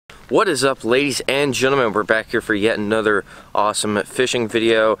What is up, ladies and gentlemen? We're back here for yet another awesome fishing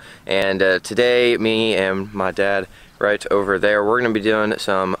video, and today me and my dad right over there, we're going to be doing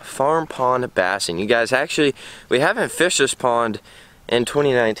some farm pond bassing. You guys, actually, we haven't fished this pond in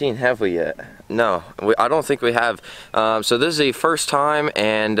 2019, have we yet? No, I don't think we have. So this is the first time,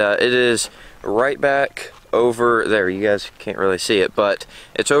 and it is right back over there. You guys can't really see it, but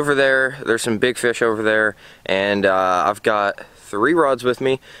it's over there. There's some big fish over there, and I've got 3 rods with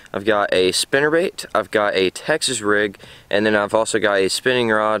me. I've got a spinnerbait, I've got a Texas rig, and then I've also got a spinning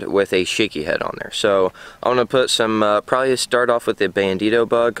rod with a shaky head on there. So I'm gonna put some, probably start off with a bandito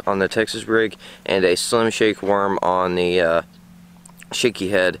bug on the Texas rig and a slim shake worm on the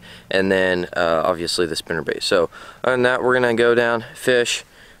shaky head, and then obviously the spinnerbait. So other than that, we're gonna go down, fish.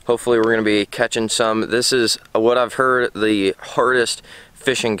 Hopefully we're gonna be catching some. This is what I've heard the hardest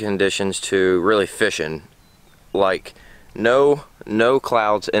fishing conditions to really fish in. Like no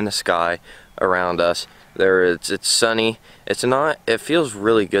clouds in the sky around us. It's sunny. It feels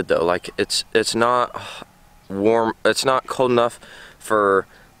really good though. Like it's not warm, it's not cold enough for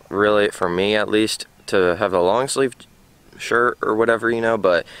me at least to have a long sleeve shirt or whatever, you know,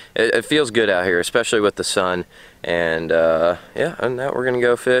 but it feels good out here, especially with the sun. And yeah, and now we're gonna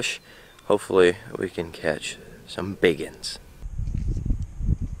go fish. Hopefully we can catch some big uns.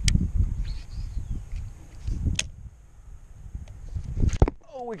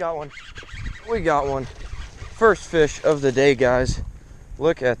 We got one. We got one. First fish of the day, guys.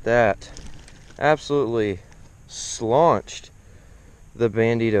 Look at that. Absolutely slaunched the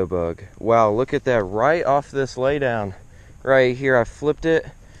bandito bug. Wow, look at that right off this laydown. Right here, I flipped it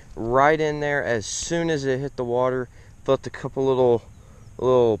right in there as soon as it hit the water. Felt a couple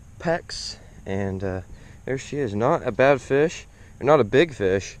little pecks, and there she is. Not a bad fish, not a big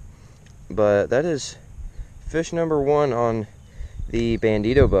fish, but that is fish number 1 on the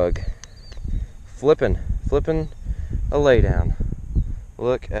bandito bug. Flipping a laydown.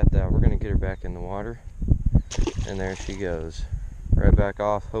 Look at that. We're gonna get her back in the water, and there she goes, right back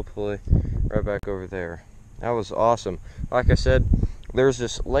off, hopefully right back over there. That was awesome. Like I said, there's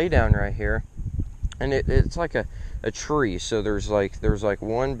this laydown right here, and it's like a tree. So there's like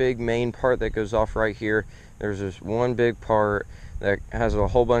one big main part that goes off right here. There's this one big part that has a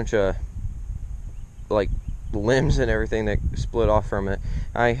whole bunch of like limbs and everything that split off from it.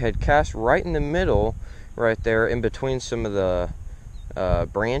 I had cast right in the middle, right there in between some of the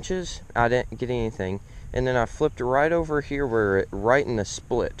branches. I didn't get anything, and then I flipped right over here where right in the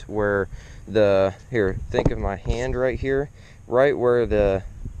split where here, think of my hand right here, right where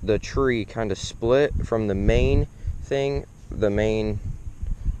the tree kind of split from the main thing, the main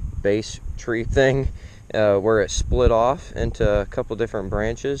base tree thing, where it split off into a couple different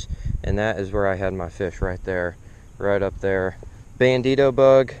branches, and that is where I had my fish, right there, right up there. Bandito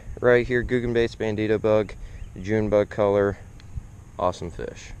bug right here, GOOGAN BAITS bandito bug, June bug color, awesome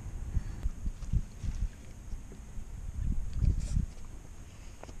fish.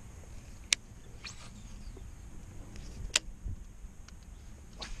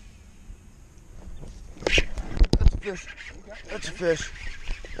 That's a fish. That's a fish.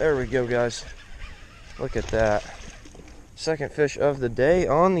 There we go, guys. Look at that. Second fish of the day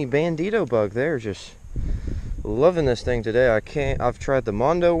on the bandito bug. There, just loving this thing today. I've tried the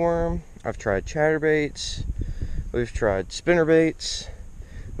mondo worm, I've tried chatterbaits, we've tried spinnerbaits,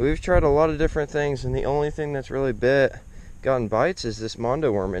 we've tried a lot of different things, and the only thing that's really gotten bites is this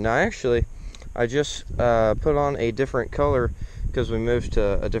mondo worm. And I just put on a different color because we moved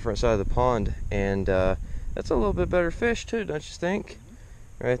to a different side of the pond, and that's a little bit better fish too, don't you think?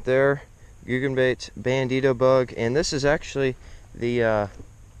 Right there, GOOGAN BAITS bandito bug. And this is actually the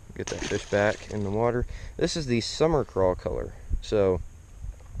get that fish back in the water. This is the summer crawl color, so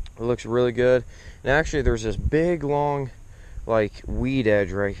it looks really good. And actually there's this big long like weed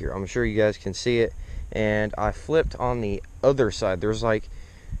edge right here. I'm sure you guys can see it, and I flipped on the other side. There's like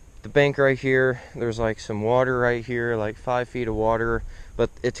the bank right here, there's like some water right here, like 5 feet of water, but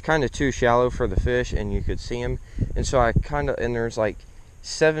it's kind of too shallow for the fish and you could see him. And so and there's like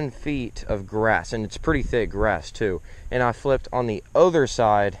 7 feet of grass, and it's pretty thick grass too, and I flipped on the other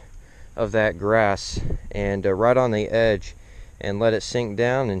side of that grass and right on the edge and let it sink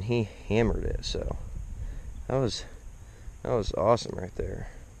down, and he hammered it. So that was awesome right there.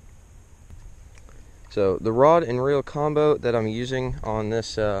 So the rod and reel combo that I'm using on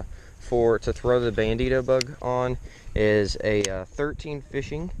this to throw the bandito bug on is a 13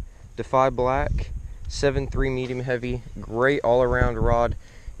 fishing Defy Black 7.3 medium heavy. Great all-around rod.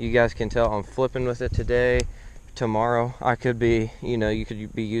 You guys can tell I'm flipping with it today. Tomorrow I could be, you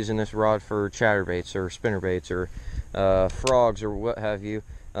could be using this rod for chatterbaits or spinnerbaits or frogs or what have you.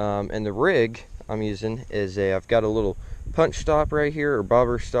 And the rig I'm using is I've got a little punch stop right here, or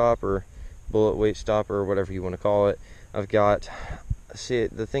bobber stop, or bullet weight stopper, or whatever you want to call it. I've got, see,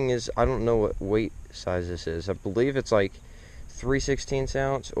 the thing is, I don't know what weight size this is. I believe it's like 3/16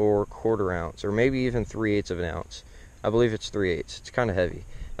 ounce or 1/4 ounce, or maybe even 3/8 of an ounce. I believe it's 3/8. It's kind of heavy.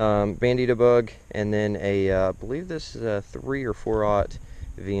 Bandito bug, and then I believe this is a 3 or 4/0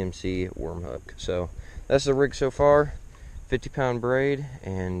 VMC worm hook. So that's the rig so far. 50-pound braid,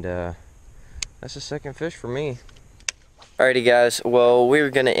 and that's the second fish for me. Alrighty guys, well, we're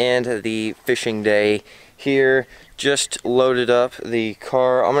gonna end the fishing day here. Just loaded up the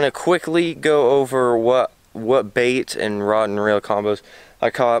car. I'm gonna quickly go over what bait and rod and reel combos I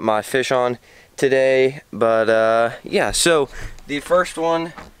caught my fish on today. But yeah, so the first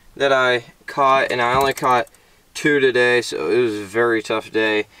one that I caught, and I only caught 2 today, so it was a very tough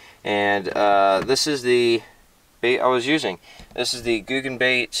day. And this is the bait I was using. This is the GOOGAN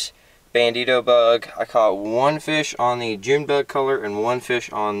BAITS Bandito bug. I caught 1 fish on the June bug color and 1 fish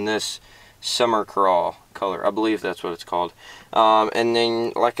on this summer crawl color. I believe that's what it's called. And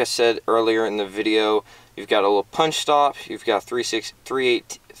then, like I said earlier in the video, you've got a little punch stop. You've got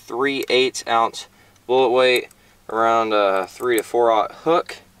 3/8 ounce bullet weight, around 3 to 4/0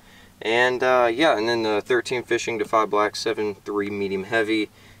 hook, and yeah, and then the 13 fishing to 5 black, 7.3 medium heavy,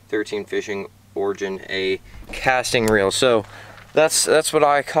 13 fishing Origin a casting reel. So that's what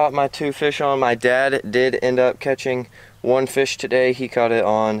I caught my 2 fish on. My dad did end up catching 1 fish today. He caught it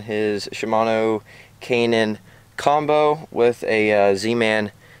on his Shimano Canon combo with a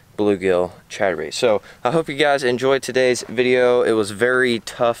Z-Man bluegill chatterbait. So I hope you guys enjoyed today's video. It was a very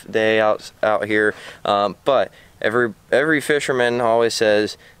tough day out here, but every fisherman always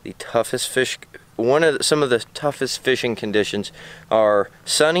says the toughest fish, some of the toughest fishing conditions are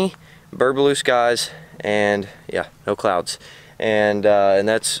sunny, bird blue skies, and yeah, no clouds. And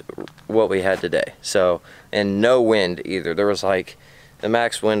that's what we had today. So, and no wind either. There was like, the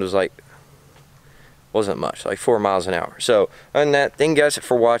max wind was like, wasn't much, like 4 miles an hour. So other than that, thank you guys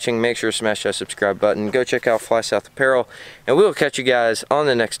for watching. Make sure to smash that subscribe button. Go check out Fly South Apparel, and we will catch you guys on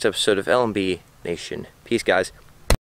the next episode of LMB Nation. Peace, guys.